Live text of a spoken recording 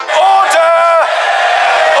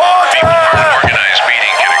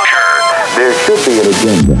should be an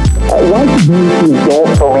agenda. Why should those who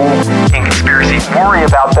don't believe in conspiracy worry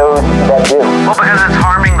about those that do? Well, because it's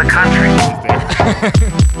harming the country.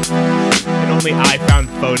 And only I found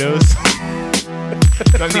photos.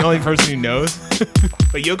 I'm the only person who knows.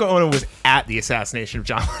 But Yoko Ono was at the assassination of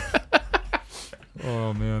John Lennon.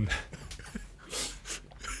 Oh, man.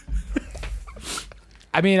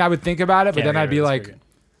 I mean, I would think about it, but then I'd be like,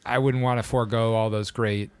 I wouldn't want to forego all those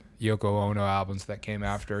great Yoko Ono albums that came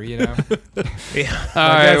after, you know? Yeah.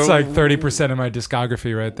 That's like 30% of my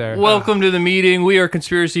discography right there. Welcome to the meeting. We are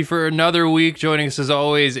Conspiracy for another week. Joining us as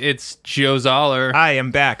always, it's Joe Zoller. I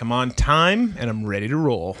am back. I'm on time, and I'm ready to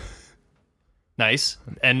roll. Nice.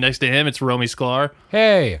 And next to him, it's Romy Sklar.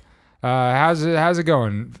 Hey, how's it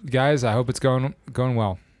going, guys? I hope it's going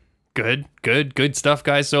well. Good stuff,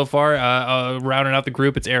 guys, so far. Rounding out the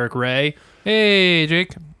group, it's Eric Ray. Hey,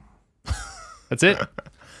 Jake. That's it.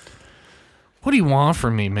 What do you want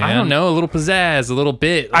from me, man? I don't know. A little pizzazz, a little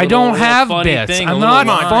bit. I don't have funny bits. thing, I'm a not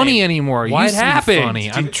little funny anymore. What Used to be happened?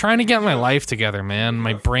 funny. I'm trying to get my life together, man.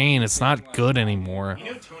 My brain, it's not good anymore.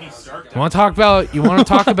 You want to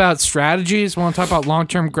talk about strategies? Want to talk about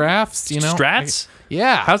long-term graphs? You know, Strats?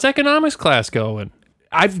 Yeah. How's economics class going?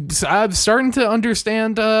 I'm starting to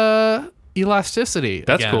understand elasticity.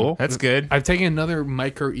 That's again. cool. That's good. I've taken another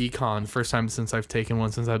micro econ, first time since I've taken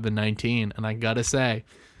one since I've been 19, and I gotta say,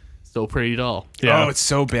 still pretty dull. Yeah. Oh, it's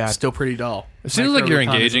so bad. Still pretty dull. It seems like you're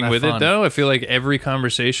Micro econ engaging isn't with that it, fun. though. I feel like every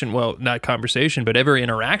conversation, well, not conversation, but every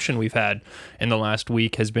interaction we've had in the last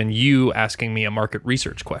week has been you asking me a market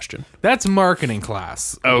research question. That's marketing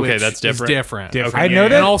class. Okay, which that's different. Is different. Different, Okay. I know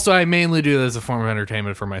And that. also, I mainly do that as a form of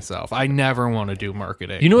entertainment for myself. I never want to do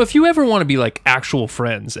marketing. You know, if you ever want to be like actual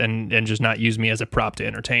friends and just not use me as a prop to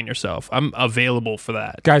entertain yourself, I'm available for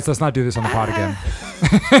that. Guys, let's not do this on the pod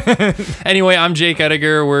again. Anyway, I'm Jake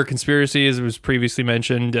Ediger. We're Conspiracy, as was previously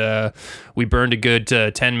mentioned. We burned a good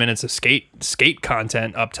 10 minutes of skate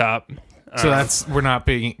content up top. So that's we're not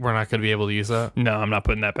going to be able to use that. No, I'm not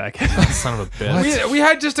putting that back in. Son of a bitch. We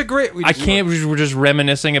had just a great... I can't. We're just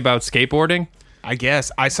reminiscing about skateboarding. I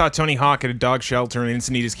guess. I saw Tony Hawk at a dog shelter in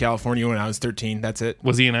Encinitas, California when I was 13. That's it.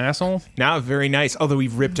 Was he an asshole? Now, very nice. Although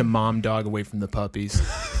we've ripped a mom dog away from the puppies.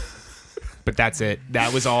 But that's it.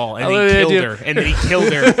 That was all. And then he killed her. And then he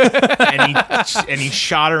killed her. and he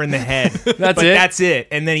shot her in the head. That's it.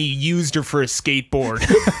 And then he used her for a skateboard.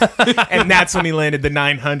 And that's when he landed the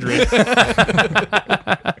 900.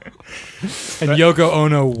 And Yoko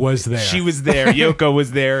Ono was there. She was there. Yoko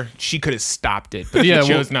was there. She could have stopped it, but she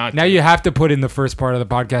chose not to. Now you have to put in the first part of the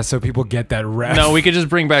podcast so people get that ref. No, we could just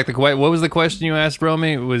bring back the question. What was the question you asked,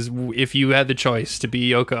 Romy? It was if you had the choice to be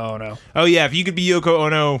Yoko Ono. Oh, yeah. If you could be Yoko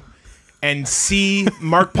Ono and see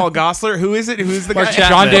Mark Paul Gosselaar. Who is it? Who's the guy?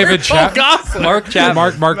 John David Chapman. Mark Chapman.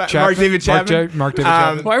 Mark Chapman. Mark David Chapman. Mark David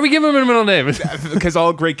Chapman. Why are we giving him a middle name? Because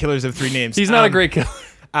all great killers have three names. He's not a great killer.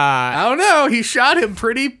 I don't know. He shot him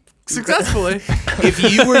pretty successfully. If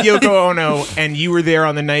you were Yoko Ono and you were there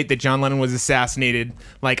on the night that John Lennon was assassinated,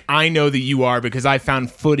 like I know that you are because I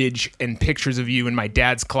found footage and pictures of you in my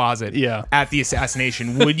dad's closet at the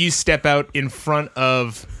assassination, would you step out in front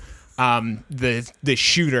of the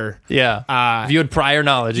shooter? Yeah. If you had prior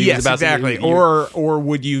knowledge. He Yes, was about exactly. To, or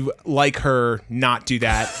would you, like her, not do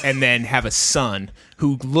that and then have a son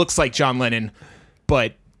who looks like John Lennon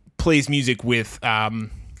but plays music with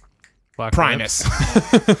Primus?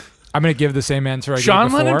 I'm going to give the same answer I gave Sean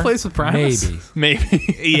before. Lennon plays with Primus?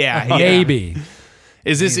 Maybe. Yeah. Maybe.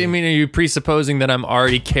 Is this, I mean, are you presupposing that I'm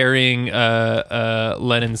already carrying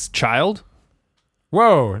Lennon's child?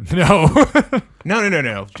 Whoa. No.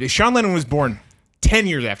 No. Sean Lennon was born 10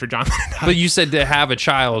 years after John Lennon died. But you said to have a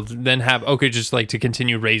child, then just like to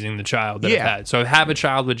continue raising the child that I've had. So have a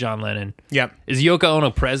child with John Lennon. Yep. Is Yoko Ono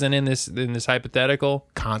present in this hypothetical?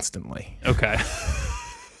 Constantly. Okay.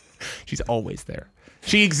 She's always there.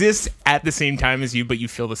 She exists at the same time as you, but you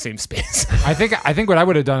fill the same space. I think what I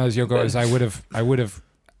would have done as Yoko is I would have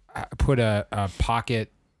put a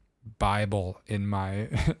pocket Bible in my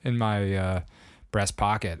breast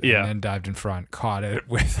pocket and then dived in front, caught it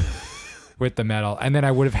with the metal, and then I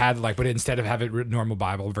would have had but instead of having normal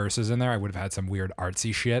Bible verses in there, I would have had some weird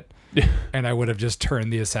artsy shit, and I would have just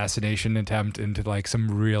turned the assassination attempt into some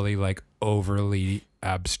really overly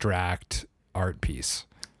abstract art piece.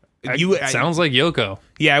 Sounds like Yoko.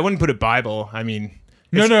 Yeah, I wouldn't put a Bible. I mean,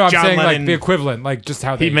 no, I'm John saying Lennon, the equivalent, just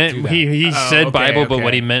how they he meant do that. he said okay, Bible, but okay.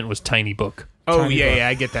 what he meant was tiny book. Oh Tiny yeah, book. yeah,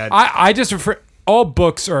 I get that. I just refer. All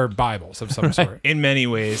books are Bibles of some sort. In many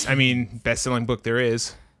ways, I mean, best-selling book there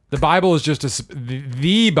is. The Bible is just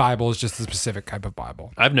the Bible is just a specific type of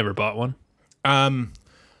Bible. I've never bought one. Some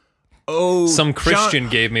Some Christian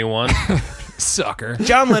gave me one. Sucker.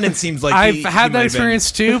 John Lennon seems like I've had that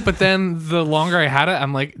experience too, but then the longer I had it,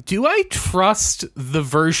 I'm like, do I trust the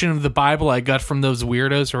version of the Bible I got from those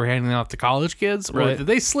weirdos who are handing out to college kids? Or did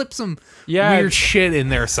they slip some weird shit in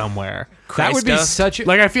there somewhere? That would be such a...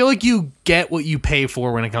 Like, I feel like you get what you pay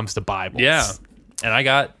for when it comes to Bibles. Yeah. And I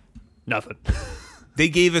got nothing. They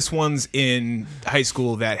gave us ones in high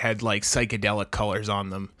school that had like psychedelic colors on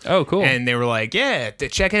them. Oh, cool. And they were like, yeah,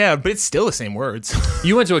 check it out. But it's still the same words.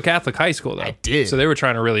 You went to a Catholic high school, though. I did. So they were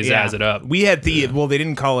trying to really zazz it up. We had well, they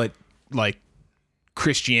didn't call it like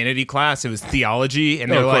Christianity class. It was theology.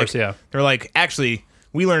 And of course, they're like, actually,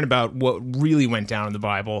 we learned about what really went down in the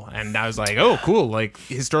Bible. And I was like, oh, cool. Like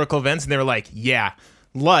historical events. And they were like, yeah.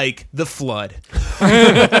 Like the flood.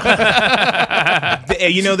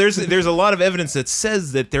 You know, there's a lot of evidence that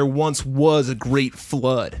says that there once was a great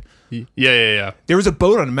flood. Yeah. There was a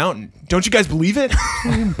boat on a mountain. Don't you guys believe it?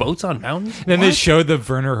 Boats on mountains? And then they showed the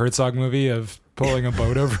Werner Herzog movie of pulling a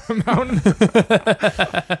boat over a mountain.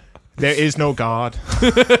 There is no God.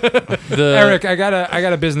 Eric, I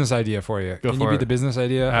got a business idea for you. Can you be the business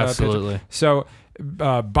idea? Absolutely. So,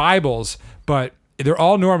 Bibles, but they're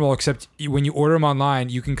all normal except when you order them online,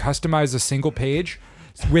 you can customize a single page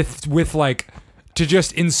with like to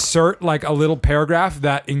just insert like a little paragraph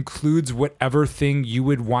that includes whatever thing you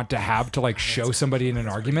would want to have to like show somebody in an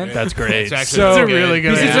argument. That's great. That's a really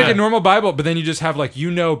good Because it's idea. like a normal Bible, but then you just have like,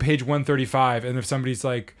 page 135, and if somebody's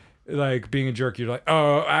like being a jerk, you're like,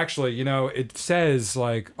 oh, actually, it says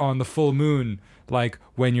like on the full moon, like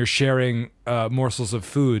when you're sharing morsels of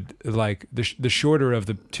food, like the shorter of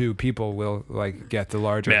the two people will like get the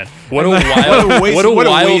larger. Man, what a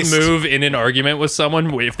wild move in an argument with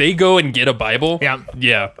someone. If they go and get a Bible,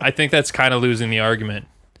 yeah, I think that's kind of losing the argument.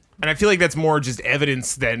 And I feel like that's more just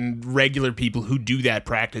evidence than regular people who do that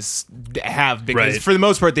practice have, because for the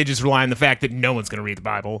most part they just rely on the fact that no one's going to read the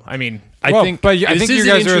Bible. I mean, I think you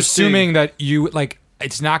guys are assuming that you like.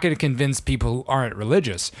 It's not going to convince people who aren't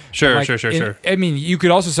religious. Sure. I mean, you could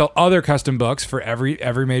also sell other custom books for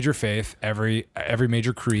every major faith, every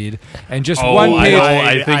major creed, and just one page.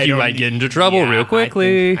 I think you might get into trouble real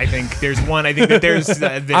quickly. I think there's one. I think that there's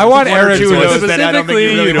I want Eric to that I don't think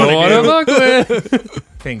you really don't want to want fuck with.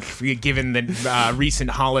 I think, given the recent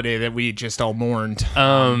holiday that we just all mourned.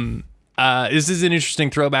 This is an interesting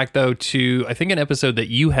throwback, though, to I think an episode that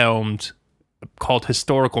you helmed called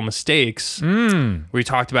Historical Mistakes, where we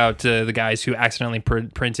talked about the guys who accidentally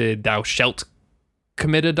printed "Thou shalt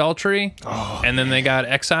commit adultery," and then they got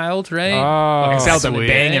exiled, right? Exiled on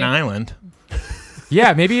Bangin' Island.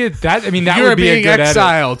 Yeah, maybe that. I mean, that You're would be a good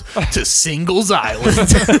exiled to Singles Island.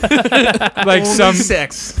 Like some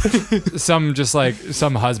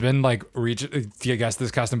husband gets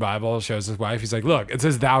this custom Bible, shows his wife. He's like, "Look, it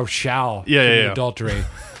says thou shall commit adultery,"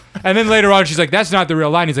 and then later on, she's like, "That's not the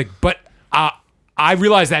real line." He's like, "But I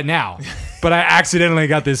realize that now, but I accidentally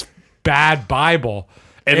got this bad Bible."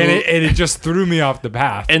 And it just threw me off the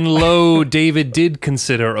path. And lo, David did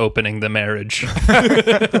consider opening the marriage.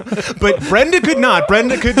 But Brenda could not.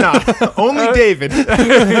 Only David.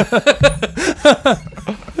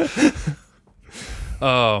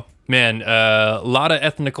 Oh, man. A lot of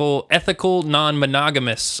ethical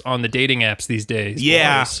non-monogamous on the dating apps these days.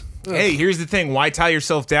 Yeah. Boys. Hey, here's the thing. Why tie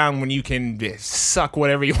yourself down when you can suck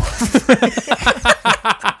whatever you want?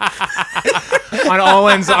 on all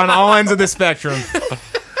ends of the spectrum.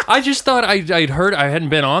 I just thought I'd heard, I hadn't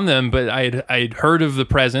been on them, but I'd heard of the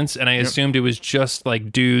presence, and I assumed it was just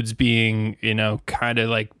like dudes being, kind of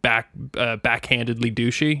like backhandedly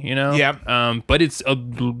douchey, Yeah. But it's a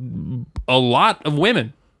lot of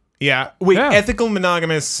women. Yeah. Wait, ethical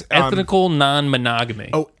monogamous. Ethical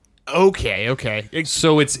non-monogamy. Oh, okay.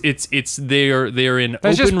 So it's they're in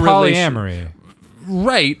That's open just polyamory.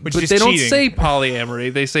 Right, but just they don't cheating. say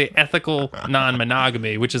polyamory. They say ethical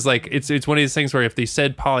non-monogamy, which is like it's one of these things where if they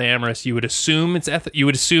said polyamorous, you would assume you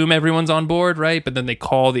would assume everyone's on board, right? But then they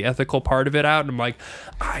call the ethical part of it out, and I'm like,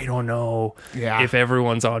 I don't know if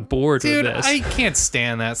everyone's on board with this. I can't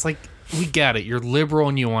stand that. It's like, we get it. You're liberal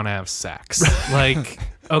and you want to have sex. Like,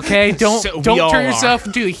 okay, don't turn yourself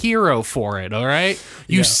into a hero for it. All right,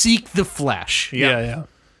 you seek the flesh. Yeah.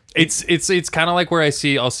 It's kind of like where I'll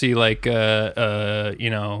see like aren't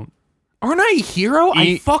I a hero?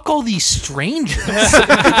 I fuck all these strangers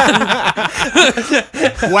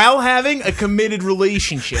while having a committed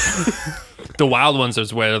relationship. The wild ones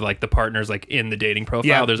is where like the partner's like in the dating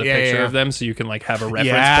profile. There's a picture of them, so you can like have a reference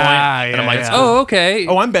point. And I'm like, oh, okay.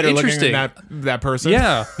 Oh, I'm better looking than that person.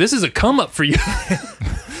 Yeah, this is a come up for you.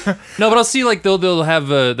 No, but I'll see like they'll have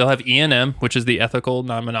ENM, which is the ethical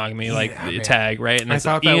non-monogamy tag, right? And I that's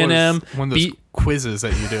thought that ENM, was one of those quizzes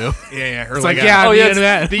that you do. Yeah. It's like, yeah, oh the yeah,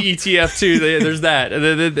 internet. the ETF too. There's that, and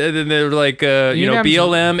then they're like,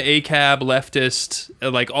 BLM, ACAB, leftist,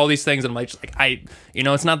 like all these things. And I'm like,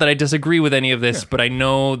 it's not that I disagree with any of this, but I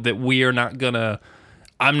know that we are not gonna.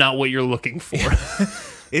 I'm not what you're looking for.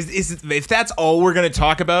 If that's all we're gonna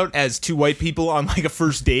talk about as two white people on like a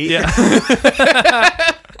first date? Yeah.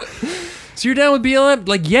 So you're down with BLM?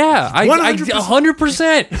 Like, yeah,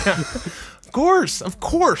 100%. Of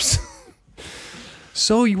course.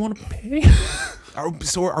 So you want to pay?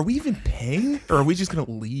 Are we even paying, or are we just gonna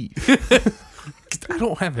leave? I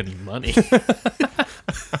don't have any money.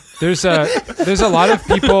 There's a lot of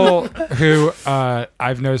people who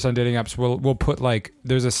I've noticed on dating apps will put like,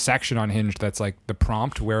 there's a section on Hinge that's like the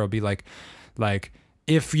prompt where it'll be like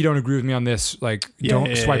if you don't agree with me on this, like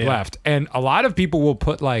don't swipe left. And a lot of people will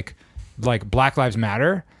put like Black Lives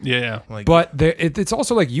Matter. Yeah. But it's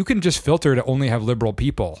also like you can just filter to only have liberal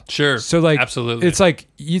people. Sure. So like absolutely. It's like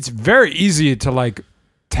it's very easy to like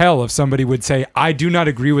tell if somebody would say, I do not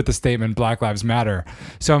agree with the statement Black Lives Matter.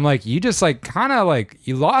 So I'm like, you just like kind of like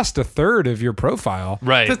you lost a third of your profile.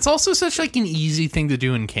 Right. That's also such like an easy thing to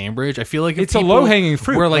do in Cambridge. I feel like if it's a low-hanging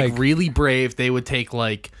fruit. Were like really brave, they would take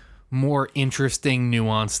like more interesting,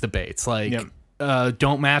 nuanced debates. Like,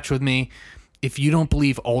 don't match with me. If you don't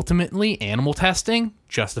believe ultimately animal testing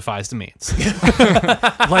justifies the means.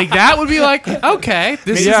 Like that would be like, okay,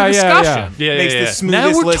 this is a discussion. Yeah. Makes the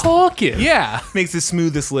smoothest now we're talking. Yeah. Makes the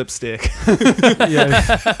smoothest lipstick. You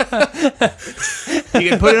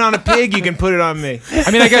can put it on a pig, you can put it on me.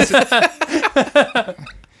 I mean, I guess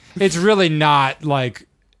it's really not like,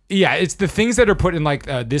 it's the things that are put in like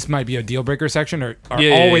this might be a deal breaker section are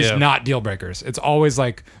always not deal breakers. It's always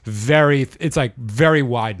like very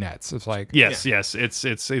wide nets. It's like yes,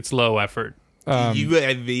 it's low effort.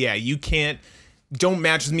 You can't. Don't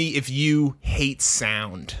match with me if you hate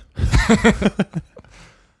sound,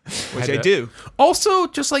 which I do. Also,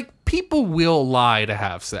 just like people will lie to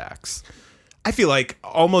have sex. I feel like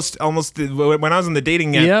almost when I was in the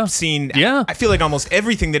dating app scene, I feel like almost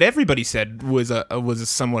everything that everybody said was a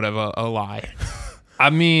somewhat of a lie.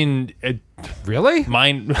 I mean, really?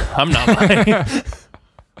 I'm not lying.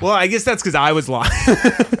 Well, I guess that's because I was lying.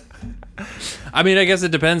 I mean, I guess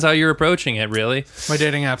it depends how you're approaching it, really. My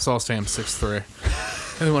dating apps all say I'm 6'3".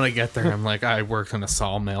 And when I get there, I'm like, I worked in a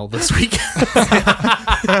sawmill this weekend.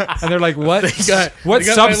 And they're like, what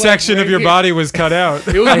subsection of your body was cut out?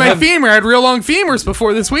 It was my femur. I had real long femurs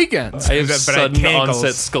before this weekend. I have sudden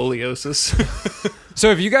onset scoliosis.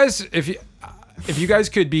 So if you guys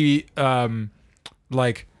could be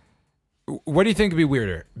like, what do you think would be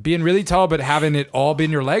weirder? Being really tall but having it all be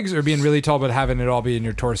in your legs, or being really tall but having it all be in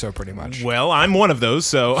your torso, pretty much? Well, I'm one of those,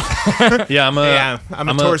 so I'm a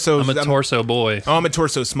torso. I'm a torso boy. Oh, I'm a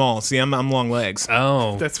torso small. See, I'm long legs.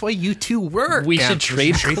 Oh, that's why you two work. We should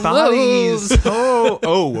trade bodies.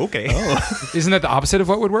 Okay. Isn't that the opposite of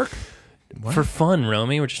what would work? What? For fun,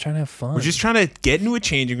 Romy. We're just trying to have fun. We're just trying to get into a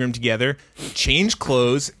changing room together, change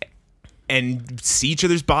clothes, and see each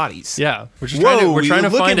other's bodies. Yeah, we're trying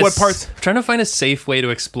to find a safe way to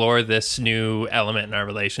explore this new element in our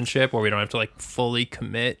relationship where we don't have to like fully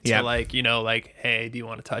commit to like, hey, do you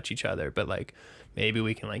want to touch each other? But like maybe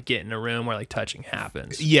we can like get in a room where like touching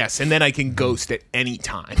happens. Yes, and then I can ghost at any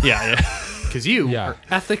time. Yeah. Because you are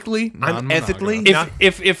ethically I'm ethically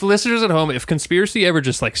if listeners at home, if conspiracy ever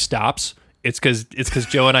just like stops, it's because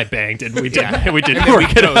Joe and I banged and we didn't we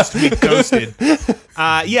ghosted.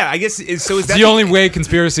 I guess so. Is that the only way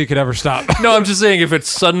conspiracy could ever stop? No, I'm just saying if it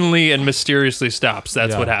suddenly and mysteriously stops,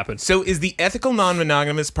 that's what happens. So is the ethical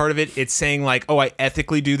non-monogamous part of it? It's saying like, oh, I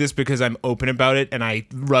ethically do this because I'm open about it and I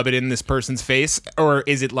rub it in this person's face, or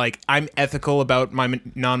is it like I'm ethical about my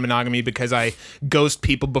non-monogamy because I ghost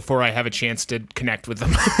people before I have a chance to connect with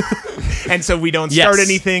them, and so we don't start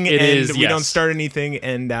anything, don't start anything,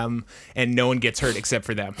 and no one gets hurt except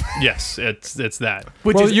for them. Yes, it's that.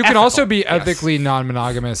 Well, you can also be ethically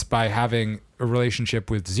non-monogamous by having a relationship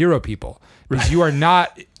with 0 people, because you are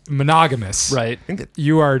not monogamous. Right.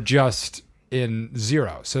 You are just in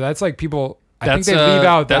 0. So that's like people. I think they leave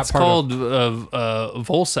out that that's part. That's called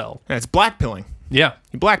Volcel. That's blackpilling. Yeah.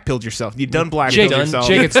 You black-pilled yourself. You done black-pilled yourself.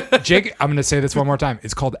 Jake, I'm going to say this one more time.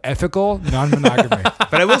 It's called ethical non-monogamy.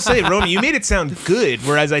 But I will say, Romy, you made it sound good,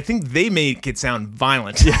 whereas I think they make it sound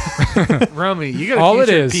violent. Romy, you got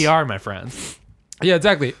to use your PR, my friend. Yeah,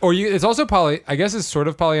 exactly. Or it's also I guess it's sort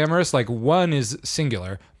of polyamorous. Like 1 is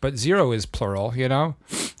singular, but 0 is plural,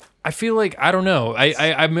 I feel like I don't know.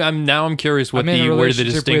 I'm curious where the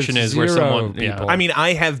distinction is where someone people. I mean,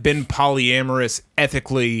 I have been polyamorous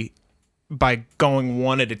ethically by going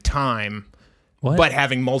one at a time, but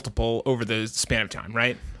having multiple over the span of time,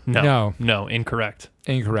 right? No, incorrect.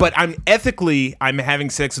 But I'm having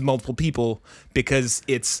sex with multiple people because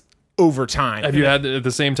it's over time. Have you had it at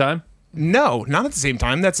the same time? No, not at the same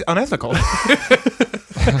time. That's unethical.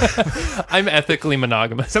 I'm ethically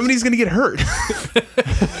monogamous. Somebody's going to get hurt.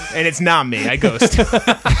 And it's not me. I ghost.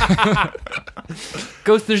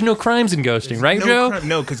 Ghost, there's no crimes in ghosting, right, Joe?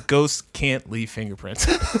 No, because ghosts can't leave fingerprints.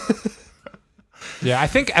 Yeah, I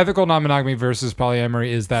think ethical non-monogamy versus polyamory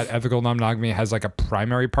is that ethical non-monogamy has like a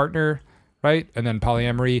primary partner, right? And then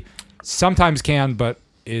polyamory sometimes can, but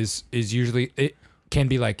is usually, it can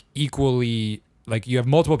be like equally, like you have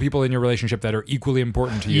multiple people in your relationship that are equally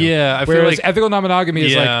important to you. Yeah, I feel Whereas like ethical non-monogamy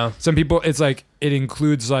is like some people, it's like it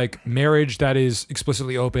includes like marriage that is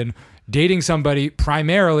explicitly open, dating somebody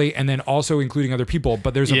primarily, and then also including other people.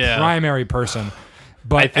 But there's a primary person.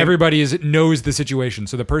 But everybody knows the situation.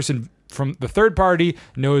 So the person from the third party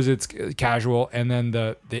knows it's casual, and then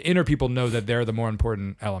the inner people know that they're the more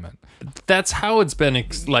important element. That's how it's been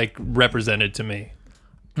represented to me.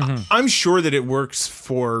 Mm-hmm. I'm sure that it works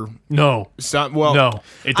for no,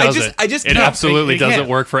 it doesn't. It absolutely doesn't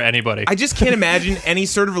work for anybody. I just can't imagine any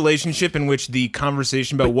sort of relationship in which the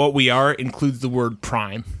conversation about what we are includes the word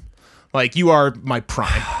prime. Like, you are my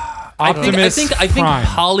prime. I think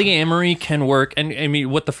polyamory can work, and I mean,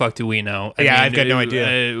 what the fuck do we know? I've got no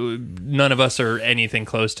idea. None of us are anything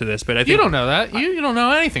close to this, but I think you don't know that. You don't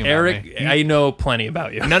know anything about Eric, me. I know plenty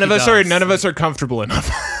about you. None of us are comfortable enough.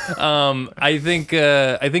 I think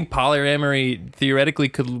polyamory theoretically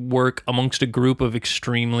could work amongst a group of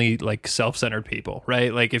extremely like self-centered people,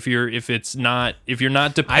 right? Like if you're not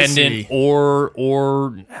dependent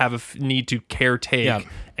or have a need to caretake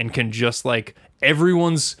and can just like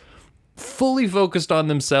everyone's fully focused on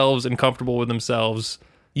themselves and comfortable with themselves.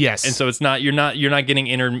 Yes. And so it's not you're not getting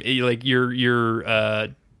you're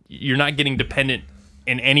not getting dependent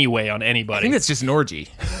in any way on anybody. I think it's just an orgy.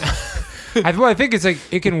 I think it's like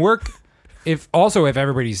it can work if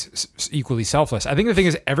everybody's equally selfless. I think the thing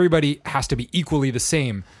is everybody has to be equally the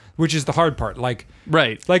same, which is the hard part. Like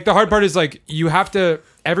the hard part is like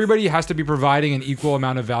everybody has to be providing an equal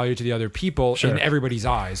amount of value to the other people in everybody's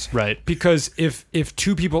eyes. Right. Because if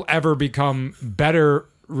two people ever become better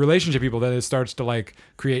relationship people, then it starts to like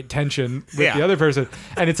create tension with the other person.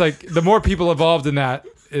 And it's like the more people involved in that,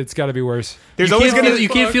 it's got to be worse. You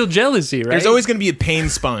can't feel jealousy, right? There's always going to be a pain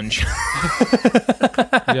sponge.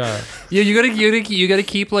 You gotta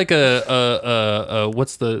keep like a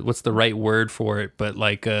what's the right word for it? But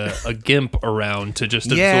like a gimp around to just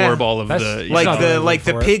absorb all of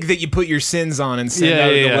the pig that you put your sins on and send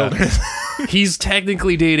out in the wilderness. He's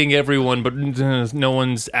technically dating everyone, but no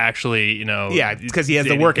one's actually because he has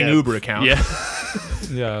the working Uber account.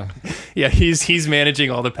 He's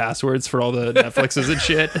managing all the passwords for all the Netflixes and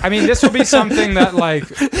shit. I mean, this will be something that like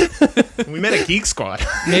we met a geek squad.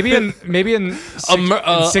 maybe in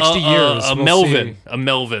 60 years, a Melvin.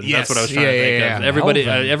 Yes. That's what I was trying to think of. Everybody,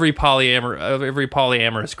 every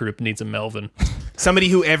polyamorous group needs a Melvin. Somebody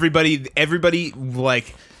who everybody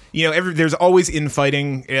like. There's always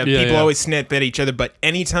infighting. People always snip at each other, but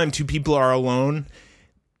anytime two people are alone,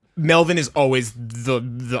 Melvin is always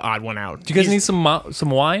the odd one out. Do you guys need some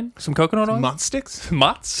wine? Some coconut oil? Mott sticks?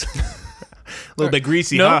 Motts? A little bit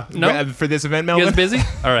greasy, No. For this event, Melvin? You guys busy?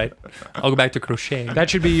 All right. I'll go back to crocheting. That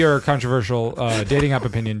should be your controversial dating app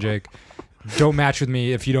opinion, Jake. Don't match with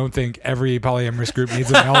me if you don't think every polyamorous group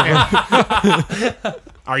needs a Melvin.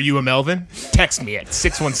 Are you a Melvin? Text me at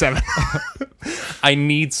 617. I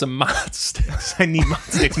need some Mott sticks. I need Mott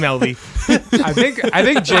sticks, Melvy. I think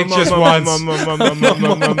Jake just wants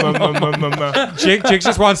Jake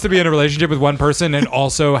just wants to be in a relationship with one person and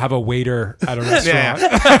also have a waiter at a restaurant.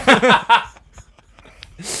 Yeah.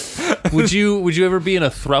 Would you ever be in a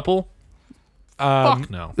throuple? Fuck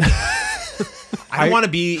no. I want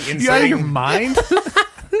to be in. You out of your mind?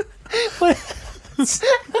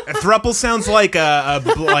 A throuple sounds like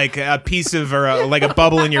a piece of like a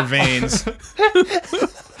bubble in your veins.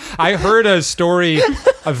 I heard a story,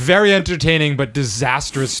 a very entertaining but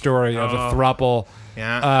disastrous story of a throuple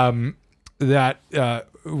that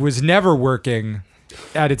was never working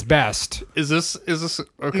at its best. Is this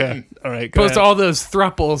okay? All right. Post all those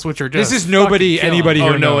thruples, which are just this is anybody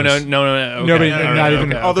here knows. No. Okay. Nobody, not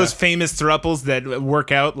even all those famous thruples that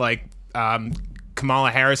work out like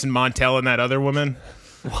Kamala Harris and Montel and that other woman.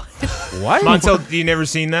 What? Montel, you never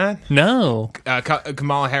seen that? No.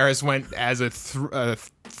 Kamala Harris went as a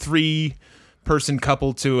three-person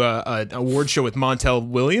couple to an award show with Montel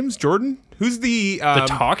Williams. Jordan, who's the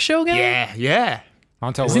talk show guy? Yeah.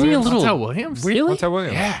 Montel Isn't Williams? he a little Montel Williams? Really? Montel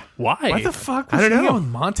Williams. Yeah. Why? What the fuck? I don't know.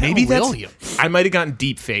 With Montel Maybe Williams. I might have gotten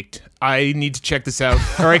deep faked. I need to check this out,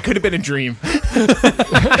 or it could have been a dream.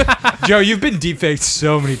 Joe, you've been deepfaked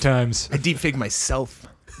so many times. I deepfaked myself.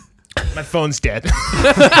 My phone's dead.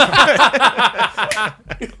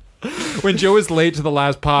 When Joe was late to the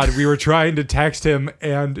last pod, we were trying to text him,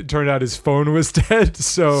 and it turned out his phone was dead.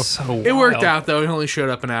 So it worked out, though. He only showed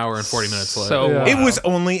up an hour and 40 minutes late. It was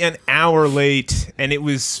only an hour late, and it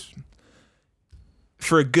was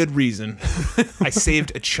for a good reason. I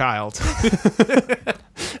saved a child.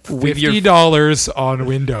 $50 on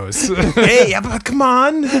Windows. Hey, come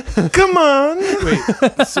on.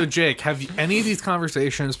 Wait, so Jake, have any of these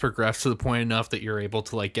conversations progressed to the point enough that you're able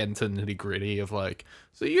to like get into the nitty gritty of like,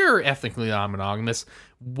 so you're ethnically non-monogamous.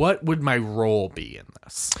 What would my role be in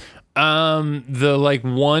this? The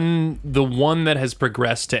one that has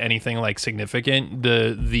progressed to anything like significant,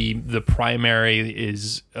 the primary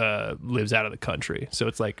is lives out of the country, so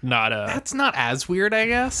it's like not a. That's not as weird, I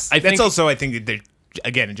guess. I think that they're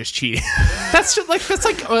again just cheating. that's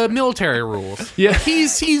like military rules. Yeah,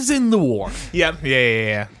 he's in the war.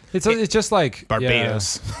 Yeah. It's just like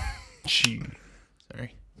Barbados. Yeah.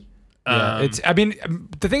 Sorry. Yeah, I mean,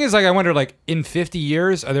 the thing is, like, I wonder, like, in 50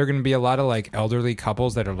 years, are there going to be a lot of like elderly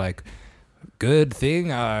couples that are like, good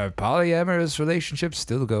thing our polyamorous relationships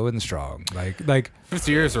still going strong. Like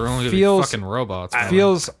 50 years are only gonna be fucking robots.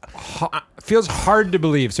 Feels hard to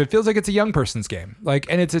believe. So it feels like it's a young person's game. Like,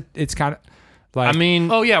 and it's kind of like, I mean,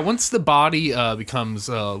 oh yeah, once the body becomes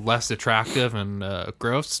less attractive and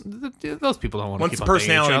gross, those people don't want to keep on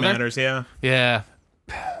dating each other. Once personality matters,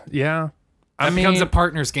 yeah. It becomes a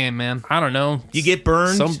partner's game, man. I don't know. You get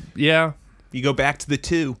burned. You go back to the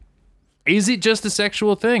 2. Is it just a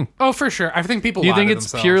sexual thing? Oh, for sure. I think people. Do you think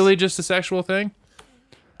it's purely just a sexual thing?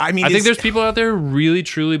 I mean, I think there's people out there who really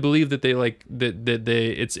truly believe that they like that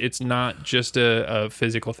it's not just a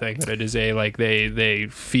physical thing, that it is a like they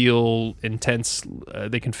feel intense.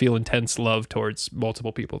 They can feel intense love towards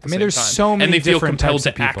multiple people. At the same there's time. so many and they feel different compelled types to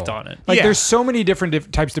of people. act on it. Like, there's so many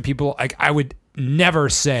different types of people. Like, I would never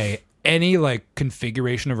say any like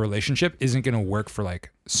configuration of relationship isn't going to work for like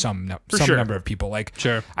some number of people. Like,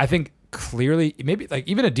 sure, I think clearly maybe like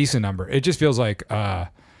even a decent number. It just feels like I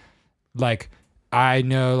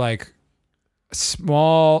know like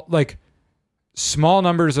small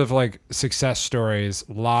numbers of like success stories.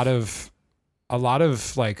 A lot of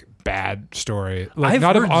like bad story. Like,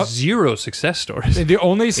 I've heard zero success stories. The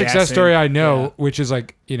only success story I know, which is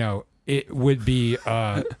like, you know, it would be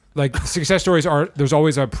like success stories are, there's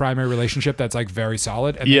always a primary relationship that's like very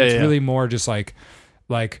solid, and then it's really more just like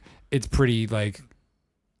it's pretty like,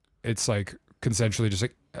 it's like consensually just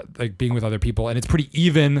like being with other people, and it's pretty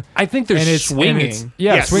even. I think there's swinging.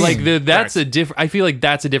 Swinging. Like that's a different. I feel like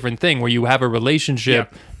that's a different thing where you have a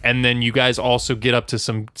relationship and then you guys also get up to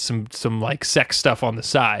some like sex stuff on the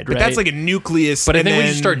side. But that's like a nucleus. But I think when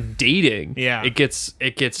you start dating, it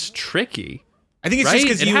gets tricky. I think it's just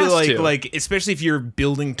because you like, especially if you're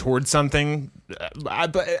building towards something.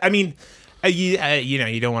 But I mean, you know,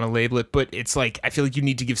 you don't want to label it, but it's like I feel like you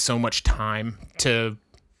need to give so much time to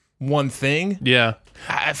one thing. Yeah,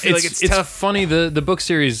 I feel like it's tough. It's funny, the book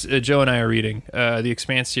series Joe and I are reading, the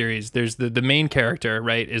Expanse series. There's the main character,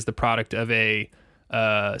 right, is the product of a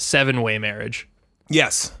 7-way marriage.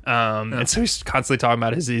 Yes. And so he's constantly talking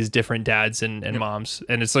about his different dads and moms.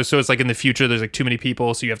 And it's like, so it's like in the future, there's like too many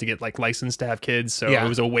people. So you have to get like licensed to have kids. So it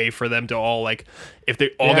was a way for them to all like, if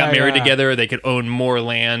they all got married together, they could own more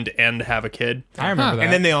land and have a kid. I remember that.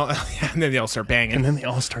 And then they all start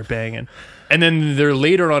banging. And then they're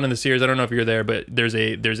later on in the series, I don't know if you're there, but there's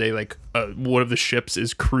a like one of the ships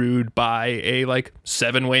is crewed by a like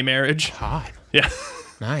 7-way marriage. Hot. Yeah.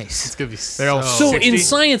 Nice. It's gonna be so in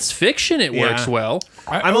science fiction it works well.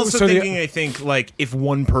 I'm also thinking, I think like if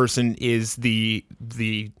one person is the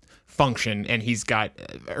function and he's got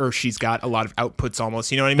or she's got a lot of outputs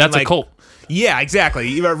almost, you know what I mean? That's like, a cult. Yeah, exactly.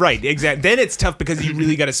 You're right, exactly. Then it's tough because you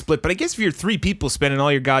really got to split. But I guess if you're 3 people spending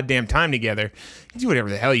all your goddamn time together, you do whatever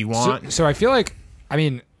the hell you want. So I feel like, I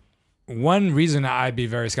mean, one reason I'd be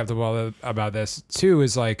very skeptical about this too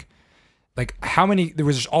is like how many, there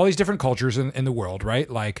was all these different cultures in the world, right?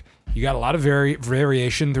 Like you got a lot of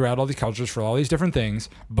variation throughout all these cultures for all these different things.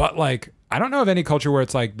 But like, I don't know of any culture where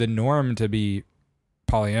it's like the norm to be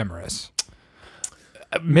polyamorous.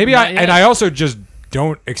 Maybe I also just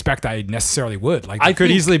don't expect I necessarily would. Like, it could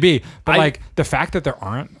easily be, but like the fact that there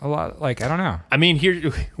aren't a lot, like, I don't know. I mean,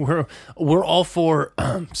 here we're all for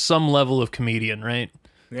some level of comedian, right?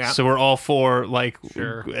 Yeah. So we're all for like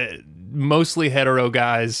mostly hetero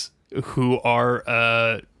guys who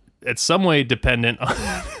are at some way dependent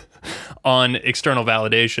on external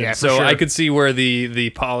validation. Yeah, so sure. I could see where the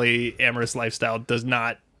polyamorous lifestyle does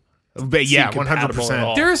not But yeah,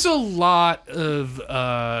 100%. There's a lot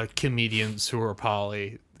of comedians who are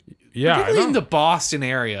poly. Yeah, particularly in the Boston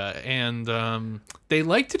area, and they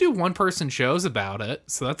like to do one-person shows about it,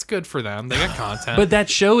 so that's good for them. They got content. But that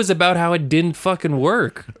show is about how it didn't fucking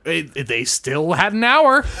work. They still had an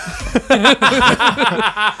hour.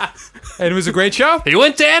 And it was a great show. He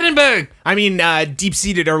went to Edinburgh. I mean,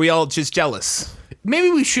 deep-seated, are we all just jealous? Maybe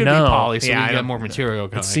we should be poly so we can get more material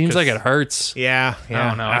going. It seems like it hurts. Yeah. I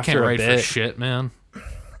don't know. I can't write for shit, man.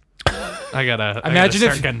 I gotta imagine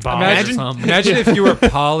if you were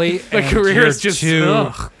poly. The career is just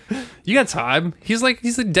you got time. He's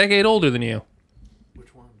a decade older than you.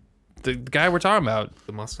 Which one? The guy we're talking about.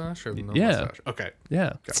 The mustache or no Yeah. mustache? Okay.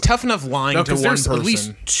 Yeah. It's tough enough lying to one there's person. at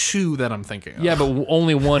least two that I'm thinking of. Yeah, but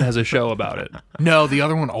only one has a show about it. No, the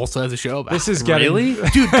other one also has a show about This it. is getting Really?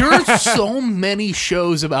 Dude, there are so many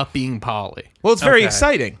shows about being poly. Well, it's very Okay.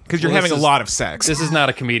 exciting because you're Well, having a this is- lot of sex. This is not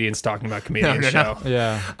a comedians talking about comedians show.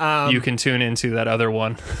 Yeah. You can tune into that other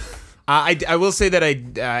one. I will say that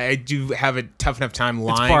I do have a tough enough time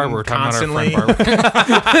lying Barber, constantly.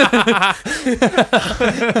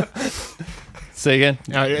 Say again.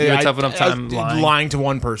 You have a tough enough time lying. to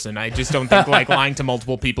one person. I just don't think like lying to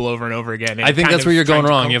multiple people over and over again. I think that's where you're going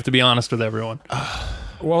wrong. You have to be honest with everyone.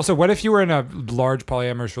 Well, so what if you were in a large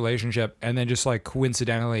polyamorous relationship and then just like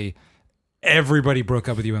coincidentally everybody broke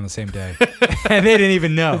up with you on the same day and they didn't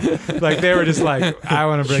even know? Like they were just like, I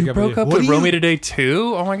want to break up with you. Broke up with Romy today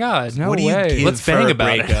too? Oh my god. No What do you way. give Let's for bang a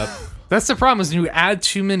about it. breakup? That's the problem, is when you add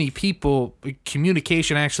too many people,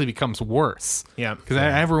 communication actually becomes worse. Yeah. Because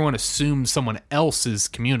everyone assumes someone else is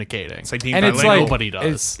communicating. It's like being And it's bilingual. like Nobody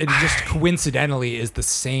does. It just coincidentally is the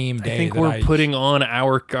same day. I think we're putting on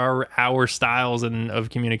our styles of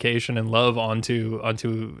communication and love onto I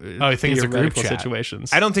think it's a group theoretical chat.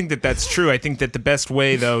 situations. I don't think that that's true. I think that the best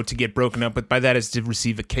way, though, to get broken up with by that is to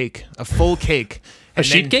receive a cake, a full cake. A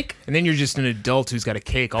sheet cake? And then you're just an adult who's got a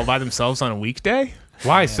cake all by themselves on a weekday?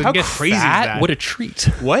 Why? So How you get crazy is fat? that? What a treat.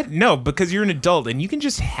 What? No, because you're an adult and you can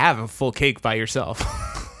just have a full cake by yourself.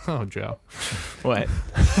 Oh, Joe. What?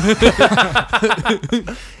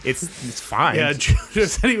 It's fine. Yeah, Joe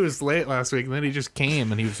just said he was late last week, and then he just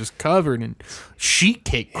came, and he was just covered in sheet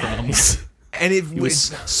cake crumbs. And it It was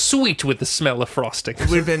sweet with the smell of frosting. would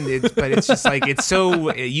have been, but it's just like, it's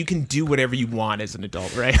so, you can do whatever you want as an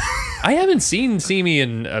adult, right? I haven't seen Simi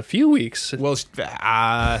in a few weeks. Well,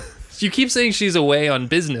 You keep saying she's away on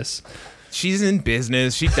business. she's in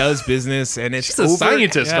business. She does business, and it's She's a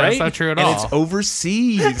scientist, Yeah, right? that's not true at And all. it's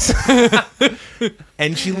overseas.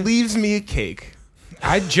 And she leaves me a cake.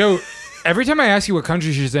 Joe, every time I ask you what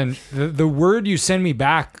country she's in, the word you send me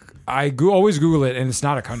back, I always Google it, and it's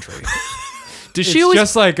not a country. Does It's she always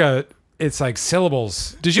just like it's like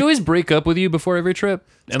syllables. Does she always break up with you before every trip?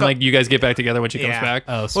 And like you guys get back together when she comes back?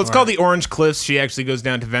 Oh, Well, it's called the Orange Cliffs. She actually goes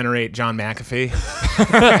down to venerate John McAfee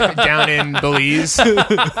down in Belize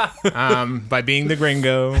by being the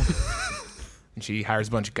gringo. And she hires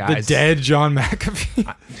a bunch of The guys. dead John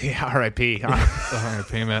McAfee. Yeah, R.I.P.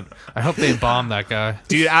 payment. I hope they bomb that guy.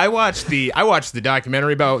 Dude, I watched the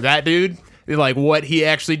documentary about that dude. Like what he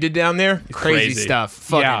actually did down there. Crazy Crazy. stuff.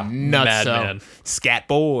 Fucking Yeah. nuts. Madman. Scat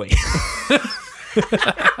boy.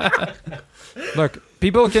 Look,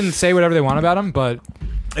 people can say whatever they want about him, but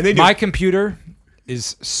And they do. my computer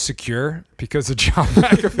is secure because of John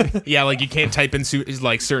McAfee. Yeah, like you can't type in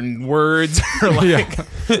like certain words or like,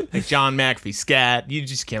 like John McAfee scat. You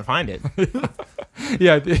just can't find it.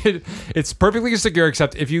 Yeah, it's perfectly secure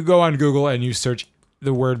except if you go on Google and you search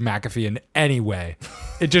the word McAfee in any way,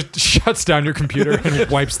 it just shuts down your computer and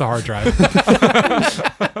wipes the hard drive.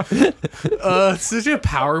 It's such a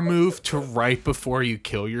power move to right before you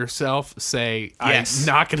kill yourself say, Yes. I'm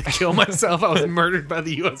not going to kill myself. I was murdered by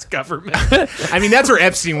the U.S. government. I mean, that's where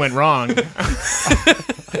Epstein went wrong.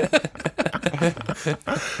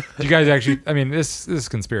 You guys actually, I mean, this is a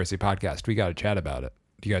conspiracy podcast. We got to chat about it.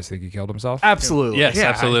 Do you guys think he killed himself? Absolutely. Yes,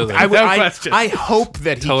 absolutely. I question. I hope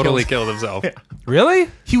that he totally killed. killed himself. Really?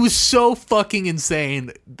 He was so fucking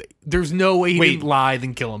insane. There's no way he Wait. didn't lie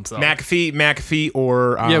then kill himself. McAfee,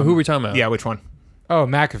 or Yeah, who are we talking about? Yeah, which one? Oh,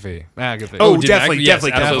 McAfee. McAfee. Oh, did definitely, McAfee? Yes,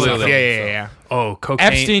 definitely, absolutely. Yeah. Oh, cocaine.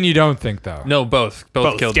 Epstein, you don't think though? No, both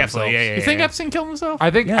killed definitely. themselves. Yeah. You think Epstein killed himself? I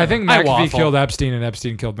think I McAfee waffle. killed Epstein and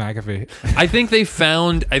Epstein killed McAfee. I think they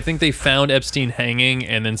found Epstein hanging,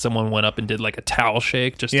 and then someone went up and did like a towel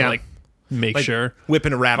shake just Yeah. to like make Like, sure.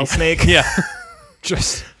 whipping a rattlesnake? Yeah.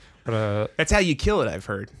 Just That's how you kill it, I've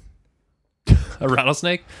heard. A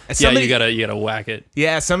rattlesnake? Somebody, yeah, you gotta whack it.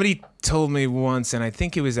 Yeah, somebody told me once, and I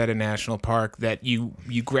think it was at a national park, that you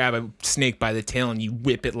grab a snake by the tail and you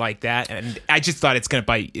whip it like that, and I just thought it's gonna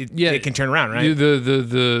bite. It can turn around, right?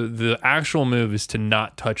 The actual move is to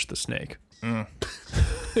not touch the snake.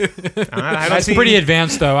 That's pretty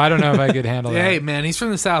advanced, though. I don't know if I could handle that. Hey, man, he's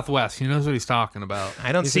from the Southwest. He knows what he's talking about.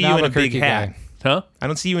 I don't see you in a big hat. Guy. Huh? I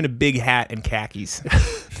don't see you in a big hat and khakis.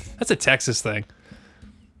 That's a Texas thing.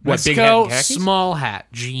 What, big Mexico, hat and khakis? small hat,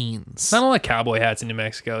 jeans. Not a lot of cowboy hats in New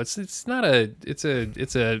Mexico. It's not a it's a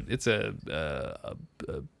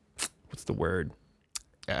what's the word?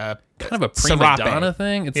 Kind of a prima donna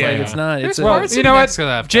thing. It's it's not. It's you know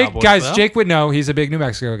what? Jake, cowboys, Jake would know. He's a big New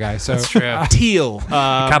Mexico guy. So That's true. Teal.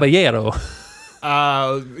 caballero.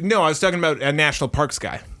 No, I was talking about a national parks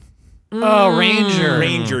guy. Oh, Ranger.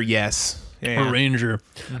 Ranger, yes. Yeah. A ranger.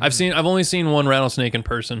 Mm-hmm. I've only seen one rattlesnake in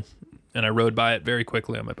person, and I rode by it very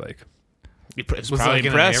quickly on my bike. Was Was probably it like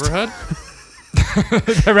impressed. in a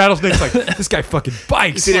neighborhood? the rattlesnake's like, this guy fucking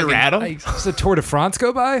bikes. Did it rattle? Does the Tour de France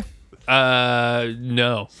go by?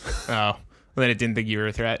 No. Oh, well, then it didn't think you were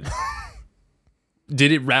a threat.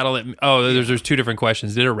 Did it rattle at me? Oh, there's two different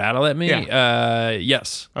questions. Did it rattle at me? Yeah.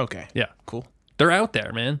 Yes. Okay. Yeah. Cool. They're out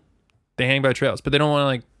there, man. They hang by trails, but they don't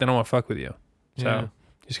want to fuck with you. So Yeah. you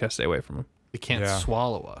just gotta stay away from them. They can't Yeah.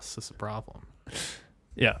 swallow us. That's a problem.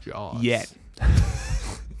 Yeah. Jaws. Yet.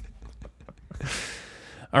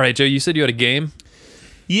 All right, Joe. You said you had a game.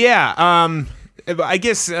 Yeah. I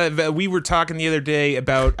guess we were talking the other day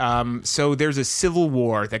about so there's a civil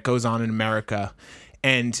war that goes on in America,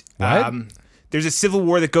 and there's a civil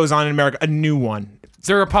war that goes on in America, a new one.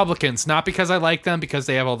 They're Republicans, not because I like them, because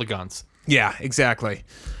they have all the guns. Yeah, exactly.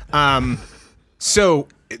 So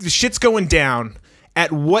the shit's going down.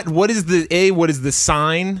 At what is the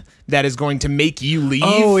sign that is going to make you leave?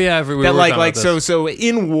 Oh yeah, we were that talking about this. so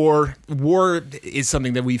in war is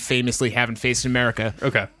something that we famously haven't faced in America.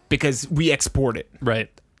 Okay. Because we export it. Right.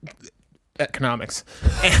 Economics.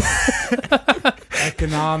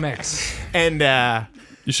 Economics. And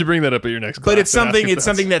You should bring that up at your next class. but it's and ask something if it's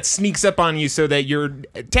that's- something that sneaks up on you so that you're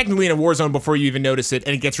technically in a war zone before you even notice it,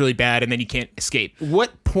 and it gets really bad, and then you can't escape.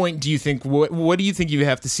 What point do you think? What do you think you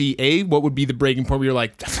have to see? What would be the breaking point where you're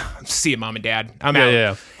like, see it, mom and dad, I'm out.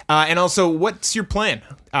 Yeah. And also, what's your plan?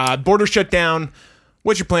 Border shut down.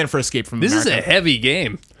 What's your plan for escape from This America? is a heavy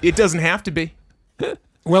game. It doesn't have to be.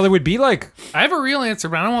 Well, it would be like, I have a real answer,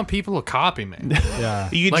 but I don't want people to copy me. yeah.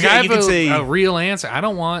 You could Like, say, I you have could say a real answer. I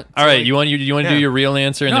don't want. All right, like, you want to do your real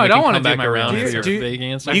answer, and No, then I we don't can wanna come do back my around real for your answer. fake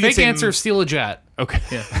answer. My You could fake say- answer is steal a jet. Okay.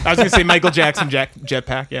 I was going to say Michael Jackson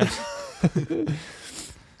jetpack. Yeah.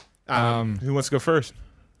 Who wants to go first?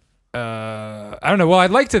 I don't know. Well,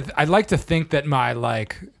 I'd like to think that my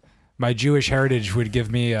Jewish heritage would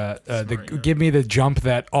give me give me the jump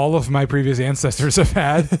that all of my previous ancestors have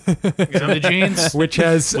had, Some of the genes. which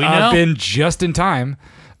has We know. been just in time.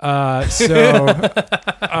 Or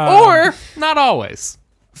not always.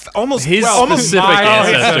 Almost His almost specific my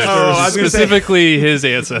ancestors. Oh, I was gonna say, Specifically his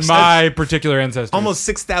ancestors. my particular ancestors. almost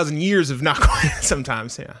 6,000 years of not going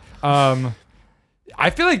sometimes. Yeah. I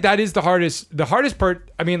feel like that is the hardest. The hardest part.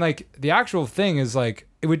 I mean, like the actual thing is like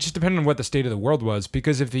it would just depend on what the state of the world was.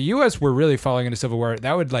 Because if the U.S. were really falling into civil war,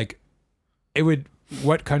 that would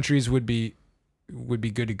what countries would be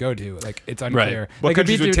good to go to? Like it's unclear. Right. What Like, it'd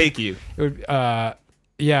be countries would due- take you? It would.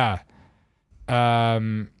 Yeah.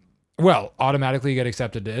 Well, automatically get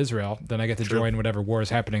accepted to Israel. Then I get to join whatever war is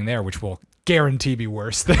happening there, which will guarantee be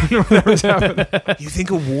worse than whatever's happening. You think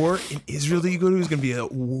a war in Israel that you go to is going to be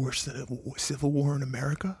worse than a civil war in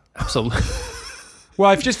America? Absolutely. Well,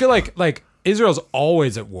 I just feel like Israel's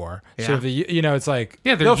always at war. So Yeah. it's like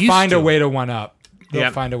Yeah, they're they'll used find to a it. way to one up. They'll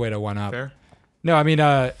Yep. find a way to one up. Fair. No, I mean,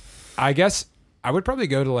 I guess I would probably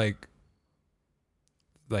go to like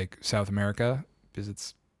South America because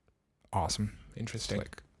it's awesome. Interesting.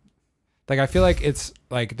 Like I feel like it's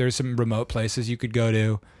like there's some remote places you could go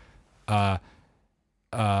to.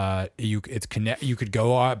 You could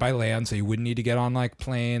go by land, so you wouldn't need to get on like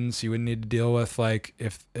planes. You wouldn't need to deal with like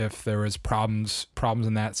if there was problems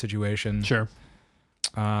in that situation. Sure.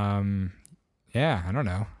 Yeah, I don't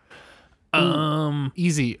know.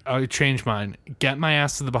 Easy. I would change mine. Get my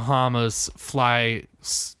ass to the Bahamas. Fly,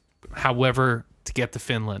 however, to get to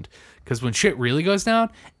Finland. Because when shit really goes down,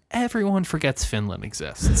 everyone forgets Finland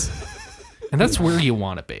exists, and that's where you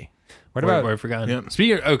want to be. What about where I forgot? Yeah.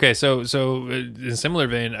 Speaking of, okay, so in a similar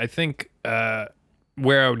vein, I think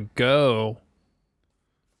where I would go,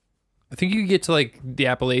 I think you could get to like the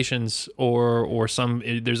Appalachians or some.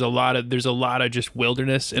 There's a lot of just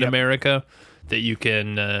wilderness in America that you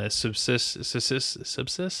can subsist.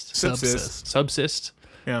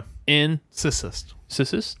 Yeah. In Sissist.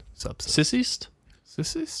 Sissist?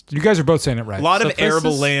 Sissist? You guys are both saying it right. A lot of Sisyphus-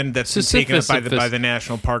 arable land that's been taken up by Sisyphus. the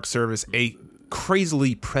National Park Service. A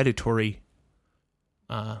crazily predatory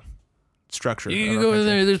structure. You of can our go in country.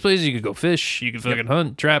 there. There's places you could go fish. You can fucking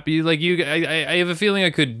hunt, trap. I have a feeling I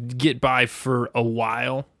could get by for a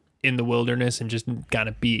while in the wilderness and just kind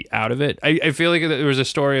of be out of it. I feel like there was a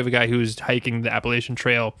story of a guy who was hiking the Appalachian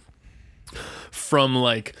Trail from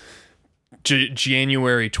like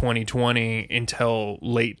January 2020 until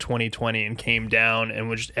late 2020 and came down and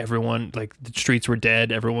was just everyone, like, the streets were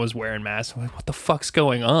dead. Everyone was wearing masks. I'm like, what the fuck's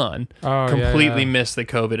going on? Completely missed that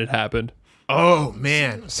COVID had happened. Oh,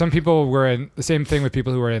 man. Some people were in the same thing with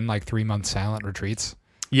people who were in like 3-month silent retreats.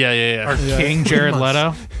 Yeah. Or King Jared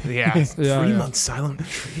Leto. Yeah. Yeah, 3 yeah. months silent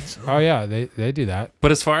retreats. Oh yeah, they do that.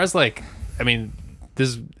 But as far as like, I mean,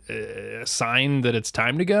 this sign that it's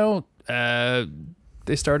time to go,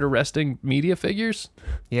 they start arresting media figures.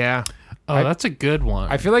 Yeah. Oh, that's a good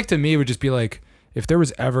one. I feel like to me it would just be like if there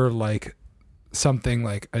was ever like something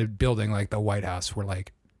like a building like the White House where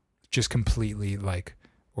like just completely like,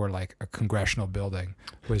 or like a congressional building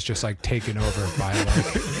was just like taken over by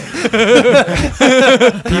like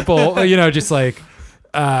people, you know, just like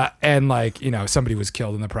and like, you know, somebody was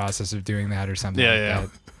killed in the process of doing that or something like that.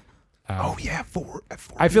 Yeah.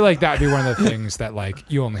 I feel like that'd be one of the things that like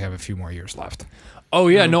you only have a few more years left. Oh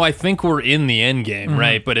yeah, no, I think we're in the end game,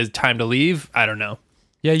 right? But is it time to leave? I don't know.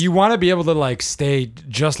 Yeah, you want to be able to like stay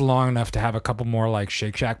just long enough to have a couple more like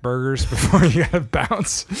Shake Shack burgers before you gotta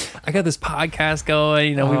bounce. I got this podcast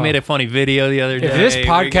going. You know, we made a funny video the other day. If this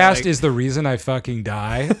podcast is the reason I fucking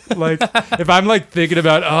die, like if I'm like thinking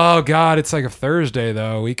about, oh God, it's like a Thursday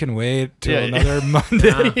though, we can wait till another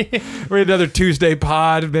Monday, wait another Tuesday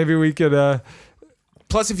pod. Maybe we could.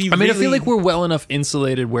 Plus, if you I feel like we're well enough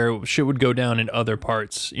insulated where shit would go down in other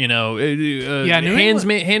parts. You know,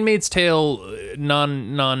 Handmaid's Tale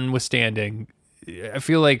notwithstanding, I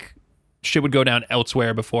feel like shit would go down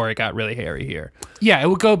elsewhere before it got really hairy here. Yeah, it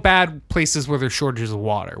would go bad places where there's shortages of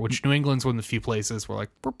water, which New England's one of the few places where like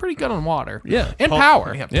we're pretty good on water. Yeah. And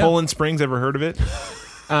power. Yeah. Poland Springs, ever heard of it?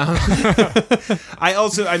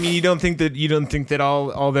 You don't think that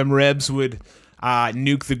all them rebs would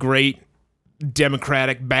nuke the great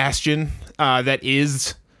Democratic bastion that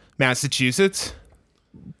is Massachusetts?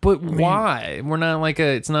 But why? We're not like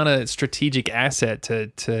it's not a strategic asset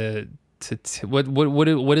to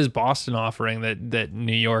what is Boston offering that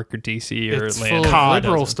New York or DC or It's Atlanta full of doesn't?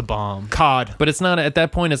 liberals to bomb. COD. But it's not at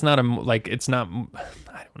that point. It's not I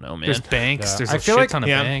don't know, man. There's banks. Yeah. There's I a feel shit like- ton of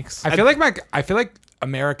yeah. banks. I feel like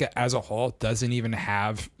America as a whole doesn't even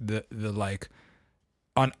have the like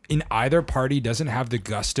in either party doesn't have the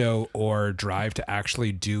gusto or drive to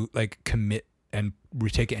actually do like commit and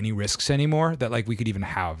retake any risks anymore that like we could even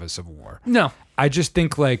have a civil war. No. I just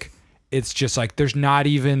think like it's just like there's not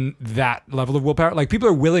even that level of willpower. Like people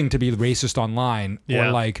are willing to be racist online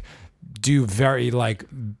or like do very like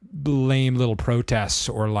lame little protests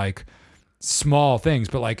or like small things,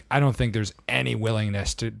 but like I don't think there's any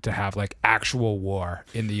willingness to have like actual war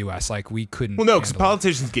in the US. Like we couldn't. Well, no, because handle it.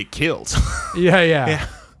 politicians get killed. Yeah.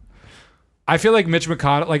 I feel like Mitch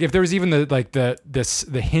McConnell, like if there was even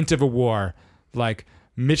the hint of a war, like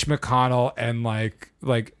Mitch McConnell and like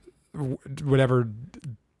whatever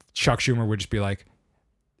Chuck Schumer would just be like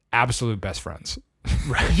absolute best friends.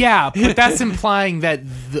 Yeah, but that's implying that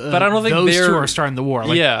But I don't think those they're- two are starting the war.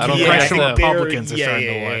 Like, Yeah, I don't think congressional so. Republicans are starting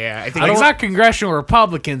the war. Yeah. I think Like, it's not congressional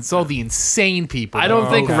Republicans, it's all the insane people. I don't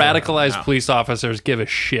think okay. radicalized police officers give a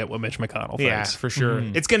shit what Mitch McConnell thinks. yeah, for sure.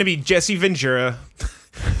 It's going to be Jesse Ventura.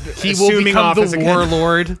 he will assuming become office the again.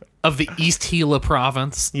 warlord of the East Gila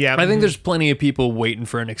province. Yeah, I think there's plenty of people waiting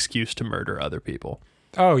for an excuse to murder other people.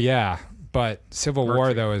 Oh yeah. But civil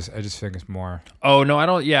war though I just think it's more. Oh no, I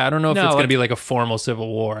don't know if No, it's going like- to be like a formal civil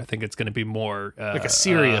war. I think it's going to be more Like a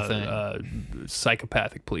Syria thing.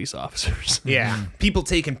 Psychopathic police officers. Yeah, people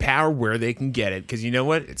taking power where they can get it, because you know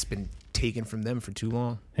what? It's been taken from them for too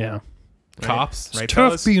long. Yeah. Cops. Right,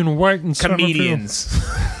 fellas? being white and Comedians.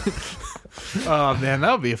 Oh man,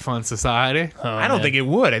 that would be a fun society. I don't think it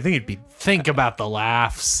would. I think it'd be Think about the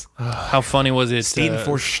laughs. How funny was it? Staying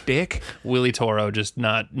for shtick. Willie Toro just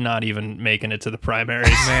not even making it to the primaries.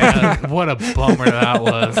 Man, what a bummer that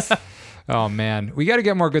was. Oh man, we got to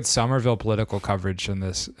get more good Somerville political coverage in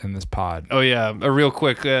this pod. Oh yeah, real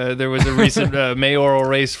quick. There was a recent mayoral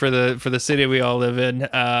race for the city we all live in.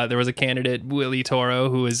 There was a candidate, Willie Toro,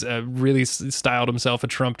 who has really styled himself a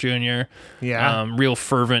Trump Jr. Yeah. Real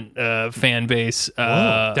fervent fan base.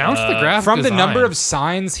 Down to the graphic From the design. number of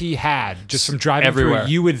signs he had just from driving Everywhere.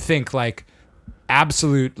 through, you would think like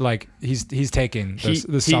absolute, like, he's taking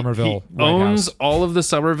the Somerville. He owns all of the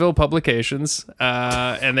Somerville publications,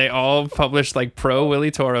 and they all publish like pro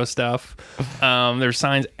Willie Toro stuff. There's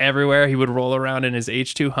signs everywhere. He would roll around in his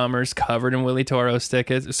H2 Hummers covered in Willie Toro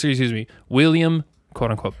stickers. Excuse me, William,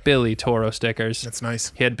 quote unquote, Billy Toro stickers. That's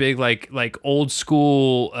nice. He had big like old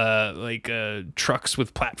school trucks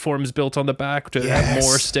with platforms built on the back to have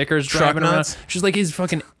more stickers driving around. Just like he's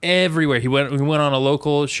fucking everywhere. He went on a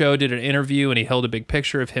local show, did an interview, and he held a big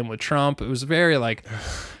picture of him with Trump. It was very like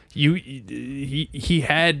he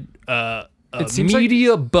had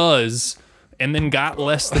media buzz. And then got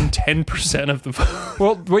less than 10% of the vote.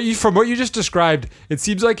 Well, from what you just described, it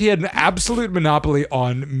seems like he had an absolute monopoly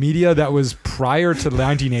on media that was prior to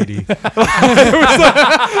 1980. It was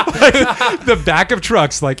like the back of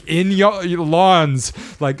trucks, like in lawns,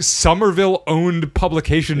 like Somerville-owned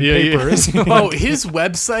publication papers. Yeah. Oh, his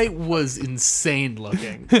website was insane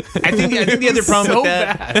looking. I think the other problem with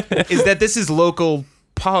that is that this is local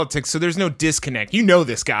politics, so there's no disconnect. You know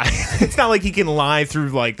this guy. It's not like he can lie through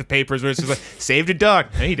like the papers where it's just like, saved a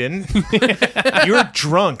duck. No, he didn't. You were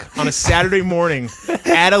drunk on a Saturday morning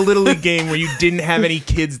at a Little League game where you didn't have any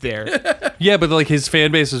kids there. Yeah, but like his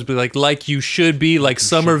fan base was like you should be, like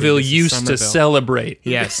Somerville used to celebrate.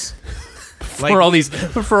 Yes. Before all these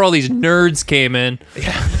nerds came in.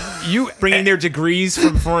 Yeah. You bringing their degrees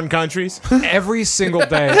from foreign countries every single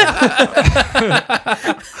day.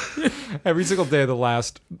 Every single day of the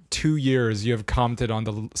last 2 years, you have commented on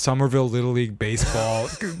the Somerville Little League baseball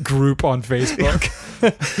group on Facebook.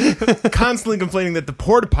 Constantly complaining that the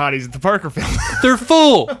porta potties at the Parker Field, they're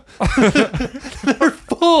full. They're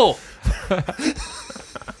full.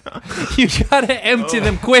 You gotta empty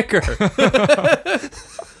them quicker.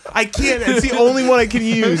 I can't. It's the only one I can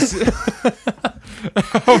use.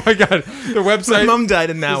 Oh my god, the website. My mom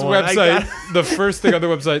died in that one. Website, the first thing on the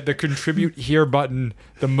website, the contribute here button,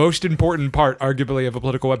 the most important part, arguably, of a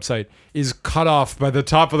political website, is cut off by the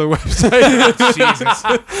top of the website. Jesus.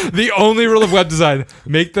 The only rule of web design: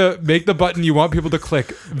 make the button you want people to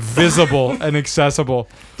click visible and accessible.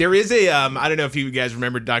 There is a I don't know if you guys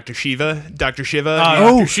remember Dr. Shiva. Dr. Shiva.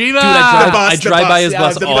 Dr. Shiva. Dude, I drive by his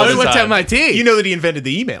bus all the time. Went to MIT. You know that he invented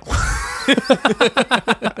the email.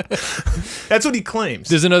 That's what he claims.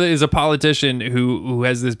 There's a politician who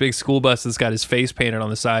has this big school bus that's got his face painted on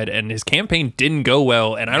the side, and his campaign didn't go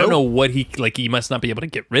well. And I don't know what he must not be able to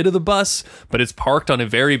get rid of the bus, but it's parked on a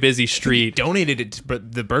very busy street. He donated it to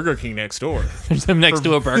the Burger King next door. There's them next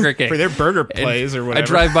to a Burger King for their burger plays or whatever. I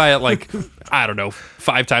drive by it like I don't know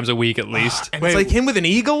 5 times a week at least. And it's like him with an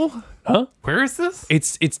eagle. Huh? Where is this?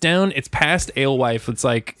 It's down. It's past Alewife. It's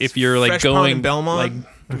like if you're like Fresh going Belmont,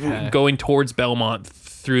 going towards Belmont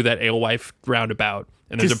through that Alewife roundabout.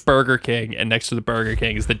 And there's a Burger King, and next to the Burger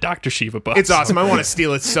King is the Dr. Shiva bus. It's awesome. I want to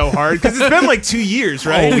steal it so hard because it's been like 2 years,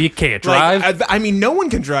 right? Oh, you can't drive? Like, I mean, no one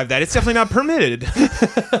can drive that. It's definitely not permitted.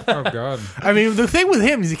 Oh, God. I mean, the thing with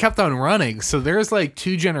him is he kept on running, so there's like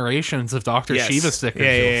 2 generations of Dr. Shiva stickers.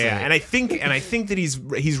 Yeah. And I think that he's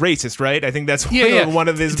racist, right? I think that's one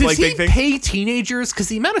of his like big things. Does he pay teenagers? Because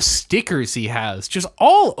the amount of stickers he has just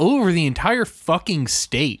all over the entire fucking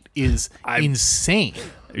state is insane.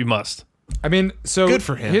 You must. I mean, so good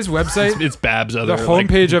for him. His website, it's Babs. The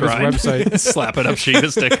homepage of his website, slapping up Shiva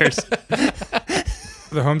stickers.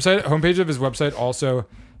 The homepage of his website also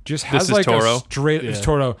just has like Toro. a straight. It's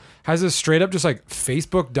Toro has a straight up just like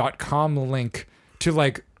Facebook.com link to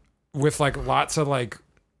like with like lots of like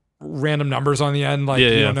random numbers on the end, like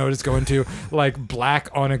you don't know what it's going to, like black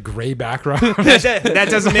on a gray background. that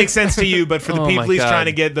doesn't make sense to you, but for the people he's trying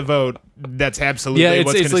to get the vote, that's absolutely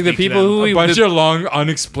it's like the people who a bunch of long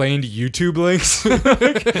unexplained YouTube links.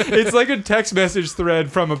 It's like a text message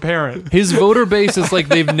thread from a parent. His voter base is like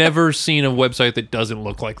they've never seen a website that doesn't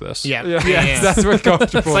look like this. Yeah. That's what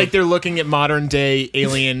comfortable. It's like they're looking at modern day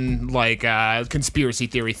alien like conspiracy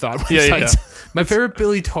theory thought websites. My favorite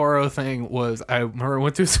Billy Toro thing was I remember I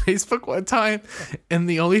went to his Facebook one time, and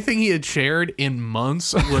the only thing he had shared in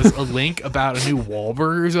months was a link about a new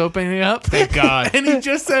Wahlburgers opening up. Thank God. And he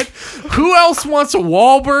just said, "Who else wants a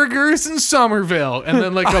Wahlburgers in Somerville?" And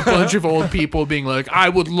then like a bunch of old people being like, "I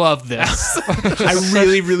would love this. I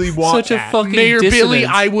really, really want such that. a fucking Mayor dissonance. Billy,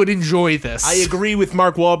 I would enjoy this." I agree with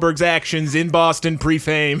Mark Wahlberg's actions in Boston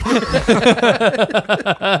pre-fame."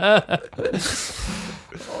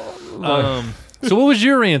 So what was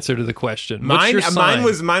your answer to the question? Mine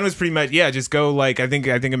was pretty much just go like I think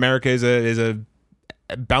America is a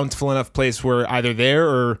bountiful enough place where either there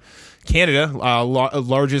or Canada,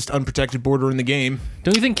 largest unprotected border in the game.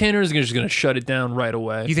 Don't you think Canada is just going to shut it down right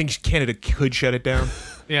away? You think Canada could shut it down?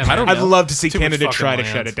 Yeah, I'd love to see Too Canada much try to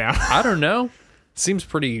fucking shut land. it down. I don't know. Seems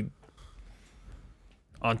pretty.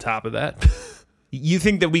 on top of that. You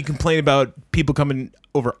think that we complain about people coming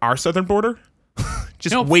over our southern border?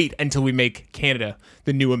 Just wait until we make Canada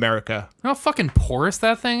the new America. You know how fucking porous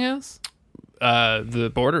that thing is?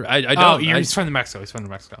 The border? I don't. Oh, he's from Mexico. He's from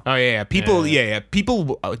Mexico. Oh, yeah. People,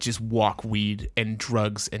 People just walk weed and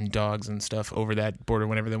drugs and dogs and stuff over that border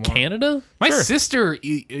whenever they want. Canada? My sister,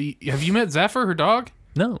 have you met Zephyr, her dog?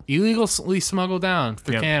 No. Illegally smuggled down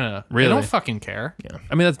through Canada. Really? They don't fucking care. Yeah.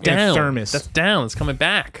 I mean, that's down. Thermos. That's down. It's coming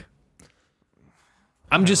back.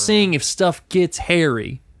 I'm just saying, if stuff gets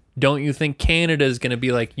hairy, don't you think Canada is going to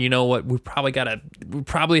be like, you know what? We're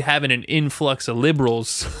probably having an influx of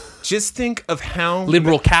liberals. Just think of how...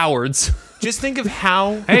 Liberal cowards. Just think of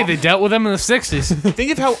how... Hey, they dealt with them in the 60s.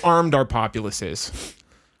 Think of how armed our populace is.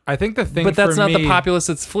 I think the thing But that's for not me, the populace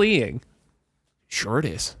that's fleeing. Sure it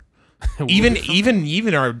is.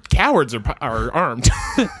 even our cowards are armed.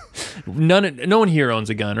 No one here owns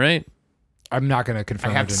a gun, right? I'm not going to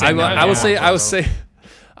confirm. I have to it. say I will say,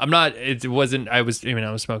 I'm not. It wasn't. I was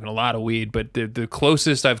smoking a lot of weed, but the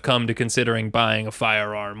closest I've come to considering buying a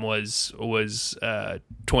firearm was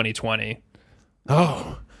 2020.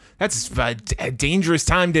 Oh, that's a dangerous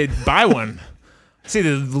time to buy one. I'd say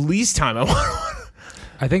the least time I want one.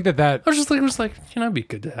 I think that I was just like, it'd be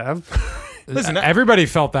good to have. Listen, everybody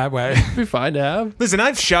felt that way. It'd be fine to have. Listen,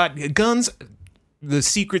 I've shot guns. The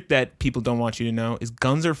secret that people don't want you to know is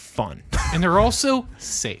guns are fun. And they're also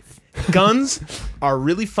safe. Guns are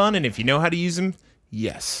really fun, and if you know how to use them,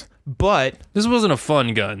 yes. But This wasn't a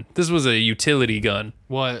fun gun. This was a utility gun.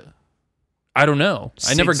 What? I don't know.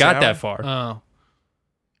 I never got Sauer? that far.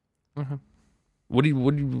 Oh.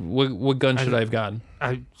 What gun should I have gotten?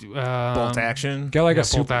 bolt action. Get like a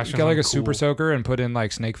bolt action sounds super cool. soaker and put in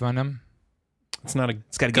like snake venom. It's not a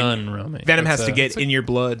got to gun, Romy. Venom has It's to get in your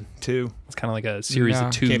blood too. It's kind of like a series No.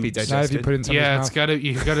 of tubes. Can't be Not if digested. you put it in somebody's Yeah, mouth.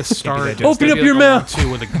 you've got to start. digested. Open up your mouth. Too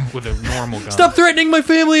with a normal gun. Stop threatening my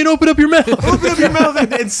family and open up your mouth. Open up your mouth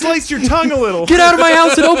and slice your tongue a little. Get out of my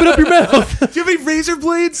house and open up your mouth. Do you have any razor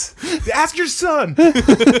blades? Ask your son.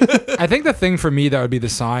 I think the thing for me that would be the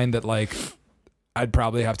sign that like I'd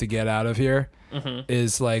probably have to get out of here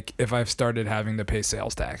is like if I've started having to pay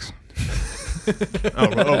sales tax.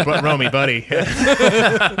 but Romy, buddy.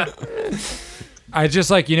 I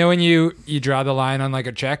just like, when you draw the line on like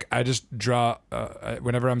a check, I just draw,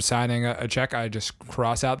 whenever I'm signing a check, I just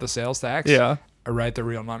cross out the sales tax. Yeah. I write the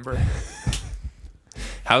real number.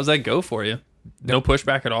 How's that go for you? No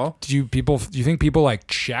pushback at all? Do you think people like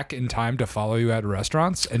check in time to follow you at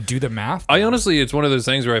restaurants and do the math? I honestly, it's one of those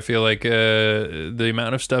things where I feel like the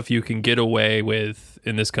amount of stuff you can get away with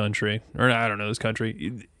in this country, or I don't know, this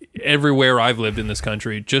country, everywhere I've lived in this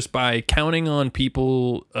country, just by counting on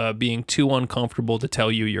people being too uncomfortable to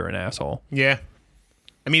tell you you're an asshole. Yeah.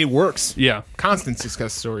 I mean, it works. Yeah. Constance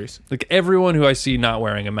discuss stories. Like everyone who I see not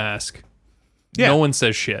wearing a mask, no one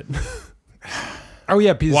says shit. Oh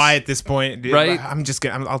yeah, because Why at this point? Right?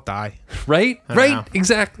 I'll die. Right? I Right? know.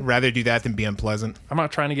 Exactly. Rather do that than be unpleasant. I'm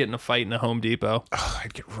not trying to get in a fight in a Home Depot. Oh,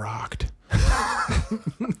 I'd get rocked.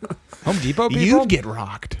 Home Depot people, You'd get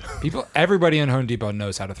rocked. everybody in Home Depot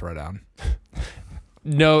knows how to throw down.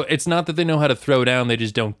 No, it's not that they know how to throw down. They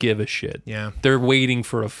just don't give a shit. Yeah. They're waiting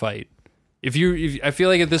for a fight. If I feel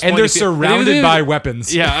like at this And point, they're if you- surrounded by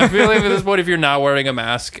weapons. Yeah, I feel like at this point, if you're not wearing a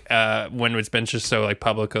mask, when it's been just so like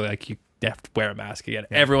public, like you have to wear a mask again.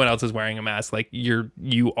 Yeah. Everyone else is wearing a mask. Like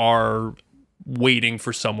you are waiting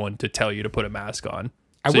for someone to tell you to put a mask on,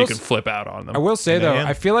 so you can flip out on them. I will say though, Yeah.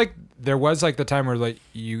 I feel like there was like the time where like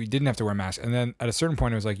you didn't have to wear a mask, and then at a certain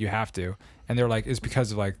point it was like you have to, and they're like it's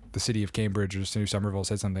because of like the city of Cambridge or New Somerville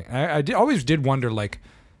said something. And I always did wonder like,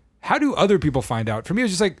 how do other people find out? For me, it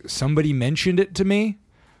was just like somebody mentioned it to me,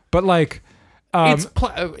 but like. It's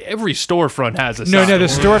every storefront has a No, sign. the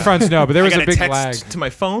storefronts no, but there was I a got big text lag. to my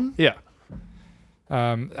phone. Yeah.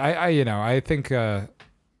 I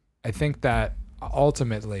think that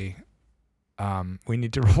ultimately, we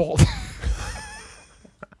need to revolt.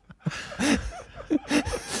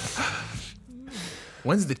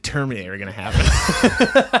 When's the Terminator gonna happen?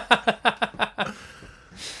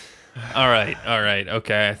 All right.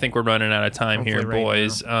 Okay, I think we're running out of time Hopefully here, right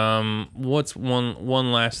boys. What's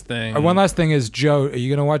one last thing? One last thing is, Joe, are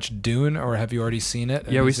you gonna watch Dune or have you already seen it?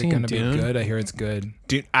 And Yeah, we've is it seen gonna Dune. be good? I hear it's good.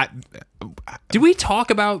 Dude, Did we talk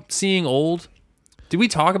about seeing Old? Did we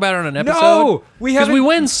talk about it on an episode? No, we Because haven't. we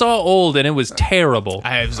went and saw Old and it was terrible.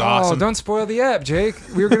 it was Oh, awesome. don't spoil the app, Jake.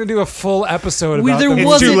 We were gonna do a full episode about there the movie.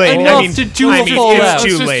 wasn't too late. enough to do a full it's app. too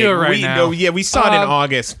Let's just late. do it right now. We saw it in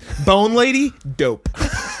August. Bone Lady, dope.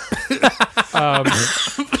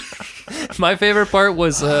 My favorite part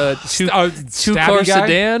was two-car stabby guy?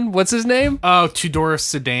 sedan. What's his name? Oh, two-door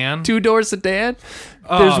sedan. Two-door sedan.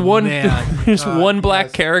 There's one. Man. There's one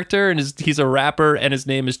black character, and he's a rapper, and his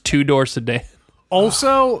name is Two Door Sedan.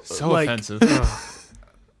 Also, So like, offensive.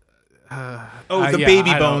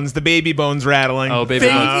 The baby bones rattling. Oh, baby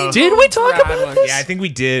bones. Did we talk about this? Yeah, I think we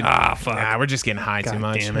did. Fuck. Nah, we're just getting high too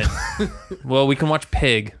much. Damn it. Well, we can watch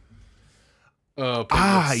Pig. Oh,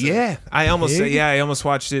 yeah. I almost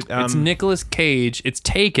watched it. It's Nicolas Cage. It's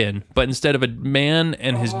Taken, but instead of a man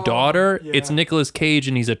and his daughter, it's Nicolas Cage,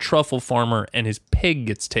 and he's a truffle farmer, and his pig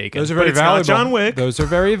gets taken. Those are very valuable. Not John Wick. Those are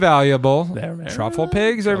very valuable. Truffle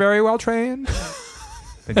pigs are very well trained.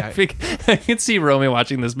 I can see Romy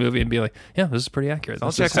watching this movie and be like, "Yeah, this is pretty accurate.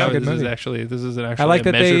 I'll check out. This is actually I like a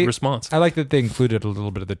that measured response." I like that they included a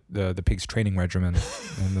little bit of the pig's training regimen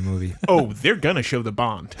in the movie. Oh, they're gonna show the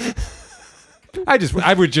Bond.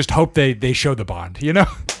 I would just hope they show the Bond. You know,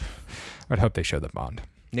 I'd hope they show the Bond.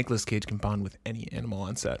 Nicolas Cage can bond with any animal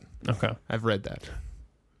on set. Okay, I've read that.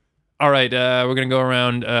 All right, we're going to go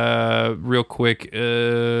around real quick.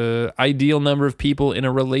 Ideal number of people in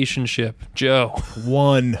a relationship. Joe.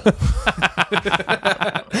 1.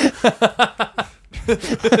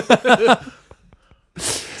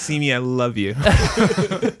 See me, I love you.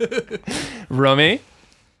 Romy?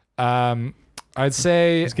 I'd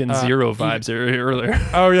say... I was getting 0 vibes earlier.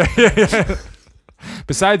 Oh, yeah.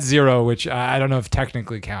 Besides 0, which I don't know if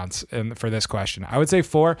technically counts for this question, I would say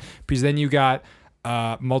 4, because then you got...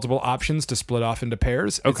 multiple options to split off into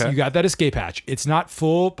pairs. You got that escape hatch. It's not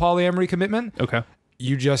full polyamory commitment. Okay.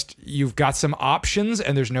 You've got some options,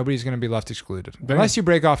 and there's nobody's going to be left excluded. Unless you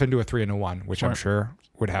break off into a 3 and a 1, which I'm sure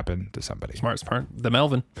would happen to somebody. Smart. The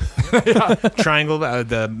Melvin. Triangle,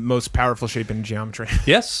 the most powerful shape in geometry.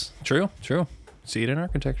 Yes. True. See it in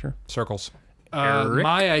architecture. Circles.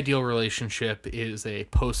 My ideal relationship is a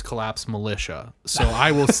post-collapse militia. So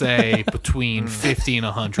I will say between 50 and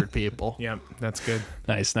 100 people. Yeah, that's good.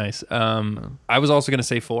 Nice. I was also going to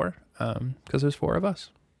say 4 because there's 4 of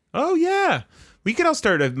us. Oh, yeah. We could all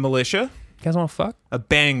start a militia. You guys want to fuck? A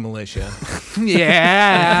bang militia.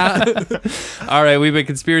 Yeah. All right, we've been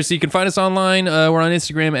Conspiracy. You can find us online. We're on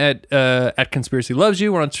Instagram at Conspiracy Loves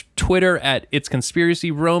You. We're on Twitter at It's Conspiracy.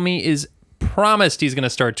 Romy is promised he's going to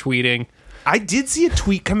start tweeting. I did see a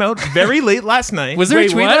tweet come out very late last night. Was there a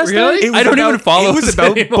tweet last night? I don't even follow. It was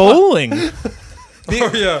about bowling.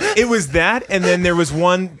 Yeah. It was that, and then there was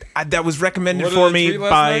one that was recommended for me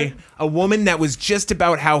by a woman that was just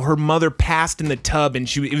about how her mother passed in the tub, and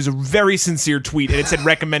it was a very sincere tweet, and it said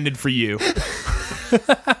recommended for you.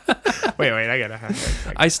 Wait, I gotta have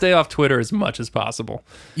that. I stay off Twitter as much as possible.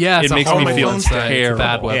 Yeah, it makes me feel terrible. It's a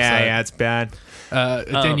bad website. Yeah, it's bad.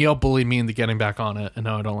 Danielle bullied me into getting back on it, and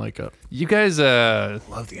now I don't like it. You guys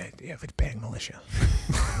love the idea of a bang militia.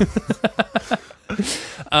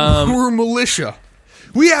 We're militia.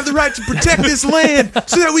 We have the right to protect this land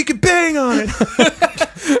so that we can bang on it.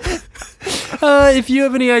 If you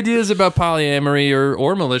have any ideas about polyamory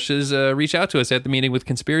or militias, reach out to us at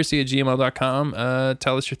themeetingwithconspiracy@gmail.com.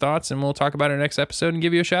 Tell us your thoughts, and we'll talk about it next episode and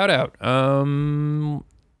give you a shout out.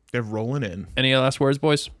 They're rolling in. Any last words,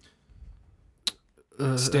 boys?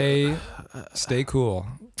 Stay cool.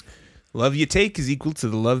 Love you take is equal to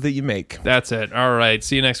the love that you make. That's it. All right.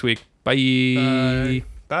 See you next week. Bye.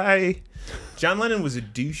 Bye. John Lennon was a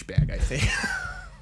douchebag, I think.